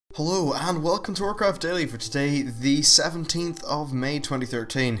Hello and welcome to Warcraft Daily for today, the 17th of May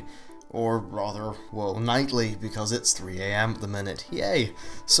 2013. Or rather, well, nightly, because it's 3 AM at the minute. Yay!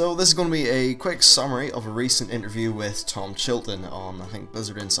 So this is going to be a quick summary of a recent interview with Tom Chilton on, I think,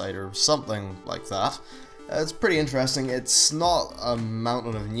 Blizzard Insider, something like that. It's pretty interesting. It's not a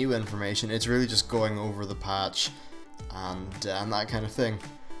mountain of new information, it's really just going over the patch and that kind of thing.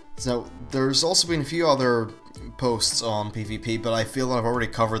 So there's also been a few other posts on PvP, but I feel that I've already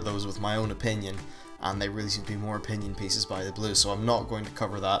covered those with my own opinion, and they really seem to be more opinion pieces by the blue, so I'm not going to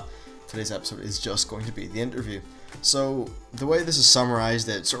cover that. Today's episode is just going to be the interview. So the way this is summarized,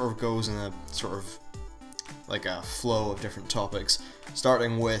 it sort of goes in a sort of like a flow of different topics,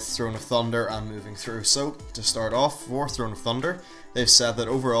 starting with Throne of Thunder and moving through. So to start off, for Throne of Thunder, they've said that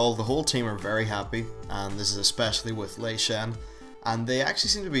overall the whole team are very happy, and this is especially with Lei Shen. And they actually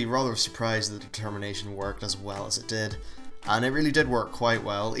seem to be rather surprised that Determination worked as well as it did. And it really did work quite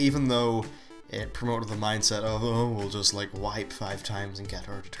well, even though it promoted the mindset of, oh, we'll just like wipe 5 times and get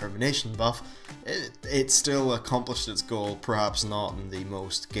our Determination buff. It still accomplished its goal, perhaps not in the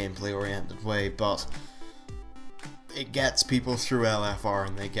most gameplay oriented way, but it gets people through LFR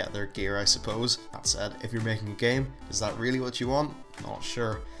and they get their gear, I suppose. That said, if you're making a game, is that really what you want? Not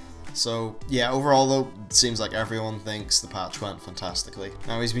sure. So yeah, overall though, it seems like everyone thinks the patch went fantastically.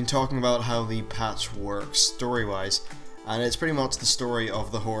 Now he's been talking about how the patch works story-wise, and it's pretty much the story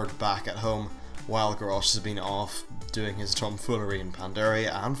of the Horde back at home, while Garrosh has been off doing his tomfoolery in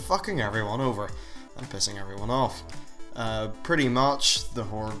Pandaria and fucking everyone over, and pissing everyone off. Pretty much, the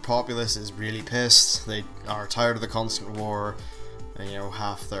Horde populace is really pissed. They are tired of the constant war, and you know,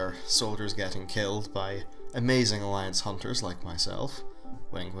 half their soldiers getting killed by amazing Alliance hunters like myself.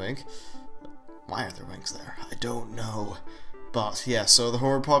 Wink wink. Why are there winks there? I don't know. But yeah, so the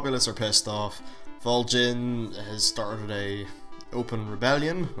Horde populace are pissed off. Vol'jin has started a open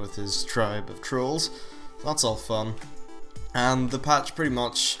rebellion with his tribe of trolls. That's all fun. And the patch pretty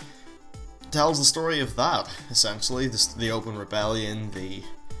much tells the story of that, essentially. The open rebellion, the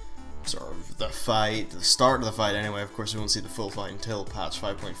sort of the fight, the start of the fight anyway. Of course we won't see the full fight until patch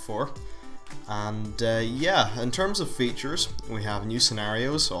 5.4. And yeah, in terms of features, we have new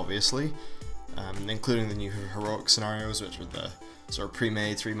scenarios, obviously, including the new heroic scenarios, which are the sort of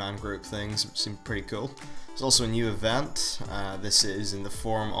pre-made 3-man group things, which seem pretty cool. There's also a new event. This is in the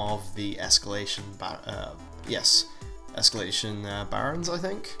form of the escalation, barons, I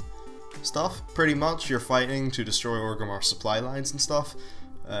think, stuff. Pretty much, you're fighting to destroy Orgrimmar's supply lines and stuff.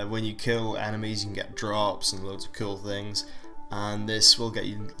 When you kill enemies, you can get drops and loads of cool things. And this will get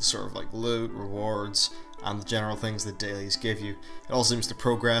you sort of like loot, rewards, and the general things that dailies give you. It all seems to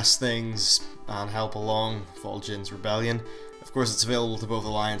progress things and help along Vol'jin's rebellion. Of course it's available to both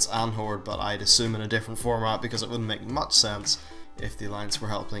Alliance and Horde, but I'd assume in a different format because it wouldn't make much sense if the Alliance were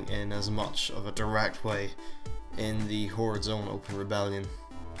helping in as much of a direct way in the Horde's own open rebellion.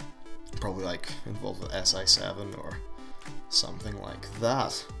 Probably like involved with SI7 or something like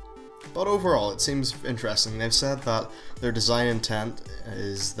that. But overall, it seems interesting. They've said that their design intent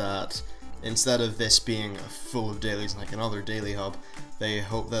is that instead of this being full of dailies like another daily hub, they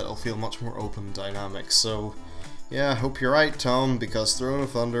hope that it'll feel much more open and dynamic. So yeah, I hope you're right, Tom, because Throne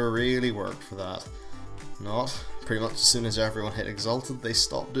of Thunder really worked for that. Not. Pretty much as soon as everyone hit Exalted, they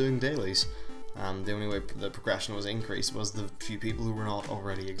stopped doing dailies. And the only way the progression was increased was the few people who were not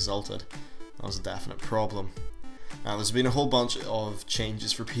already Exalted. That was a definite problem. Now there's been a whole bunch of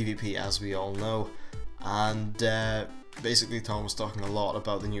changes for PvP, as we all know, and basically Tom was talking a lot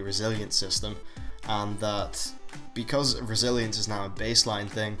about the new resilience system, and that because resilience is now a baseline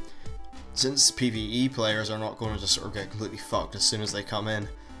thing, since PvE players are not going to just sort of get completely fucked as soon as they come in,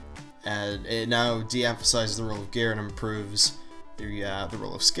 it now de-emphasizes the role of gear and improves the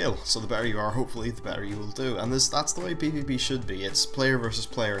role of skill. So the better you are, hopefully, the better you will do, and that's the way PvP should be. It's player versus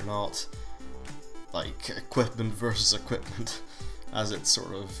player, not like equipment versus equipment, as it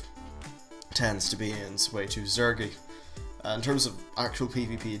sort of tends to be, and it's way too zergy. In terms of actual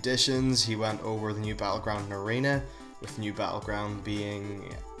PvP additions, he went over the new Battleground and Arena, with the new Battleground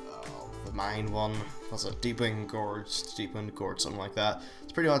being the mine one. What's it? Deepwind Gorge, something like that.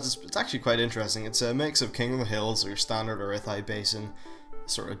 It's pretty much, it's actually quite interesting. It's a mix of King of the Hills, or your standard Orithai Basin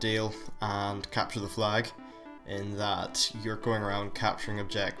sort of deal, and Capture the Flag, in that you're going around capturing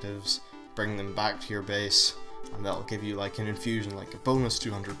objectives, bring them back to your base, and that'll give you like an infusion, like a bonus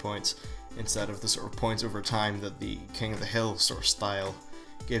 200 points, instead of the sort of points over time that the King of the Hill sort of style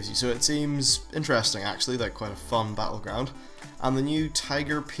gives you. So it seems interesting actually, like quite a fun battleground. And the new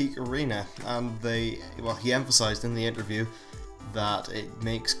Tiger Peak Arena, and he emphasized in the interview that it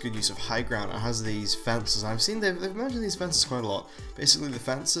makes good use of high ground. It has these fences, and I've seen they've mentioned these fences quite a lot. Basically, the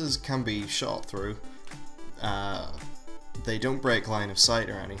fences can be shot through. They don't break line of sight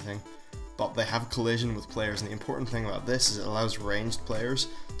or anything, but they have collision with players, and the important thing about this is it allows ranged players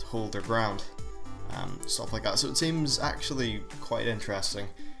to hold their ground, stuff like that. So it seems actually quite interesting.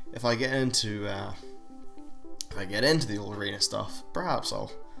 If I get into the old arena stuff, perhaps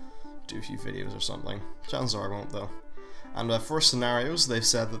I'll do a few videos or something. Chances are I won't though. And for scenarios, they've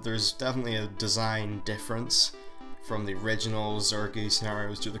said that there's definitely a design difference from the original Zergy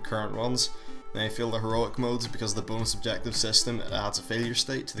scenarios to the current ones. They feel the heroic modes, because of the bonus objective system, it adds a failure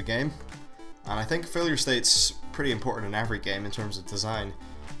state to the game. And I think failure state's pretty important in every game in terms of design.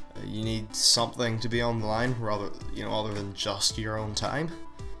 You need something to be on the line, rather, other than just your own time.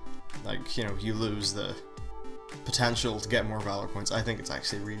 Like, you lose the potential to get more Valor points. I think it's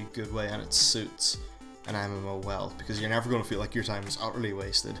actually a really good way, and it suits an MMO well, because you're never going to feel like your time is utterly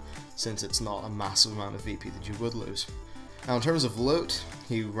wasted, since it's not a massive amount of VP that you would lose. Now, in terms of loot,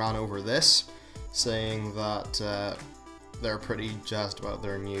 he ran over this, saying that they're pretty jazzed about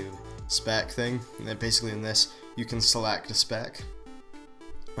their new spec thing. And then basically in this, you can select a spec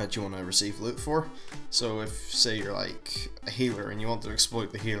that you want to receive loot for. So if, say, you're like a healer and you want to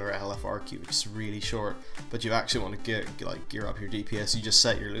exploit the healer LFR queue, which is really short, but you actually want to gear up your DPS, you just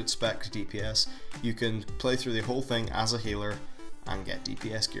set your loot spec to DPS. You can play through the whole thing as a healer and get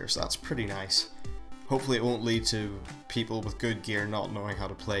DPS gear, so that's pretty nice. Hopefully it won't lead to people with good gear not knowing how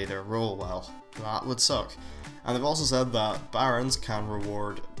to play their role well. That would suck. And they've also said that Barons can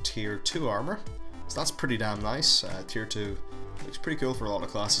reward tier 2 armor, so that's pretty damn nice. Tier 2 looks pretty cool for a lot of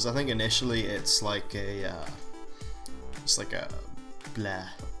classes. I think initially it's like a blah.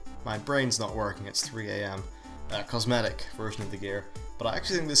 My brain's not working, it's 3 AM. Cosmetic version of the gear, but I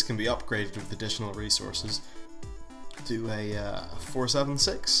actually think this can be upgraded with additional resources to a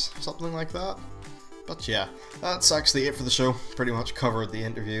 476, something like that. But yeah, that's actually it for the show. Pretty much covered the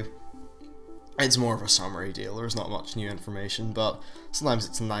interview. It's more of a summary deal, there's not much new information, but sometimes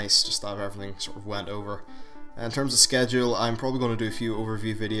it's nice just to have everything sort of went over. In terms of schedule, I'm probably going to do a few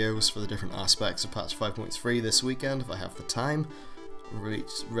overview videos for the different aspects of patch 5.3 this weekend if I have the time.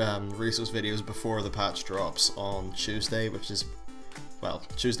 Release those videos before the patch drops on Tuesday, which is, well,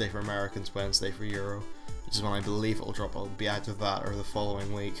 Tuesday for Americans, Wednesday for Euro, which is when I believe it will drop. I'll be out of that or the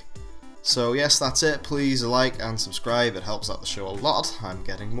following week. So yes, that's it. Please like and subscribe, it helps out the show a lot. I'm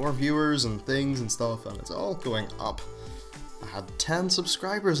getting more viewers and things and stuff, and it's all going up. I had 10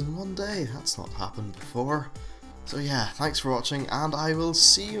 subscribers in one day, that's not happened before. So yeah, thanks for watching, and I will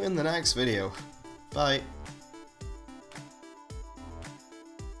see you in the next video. Bye.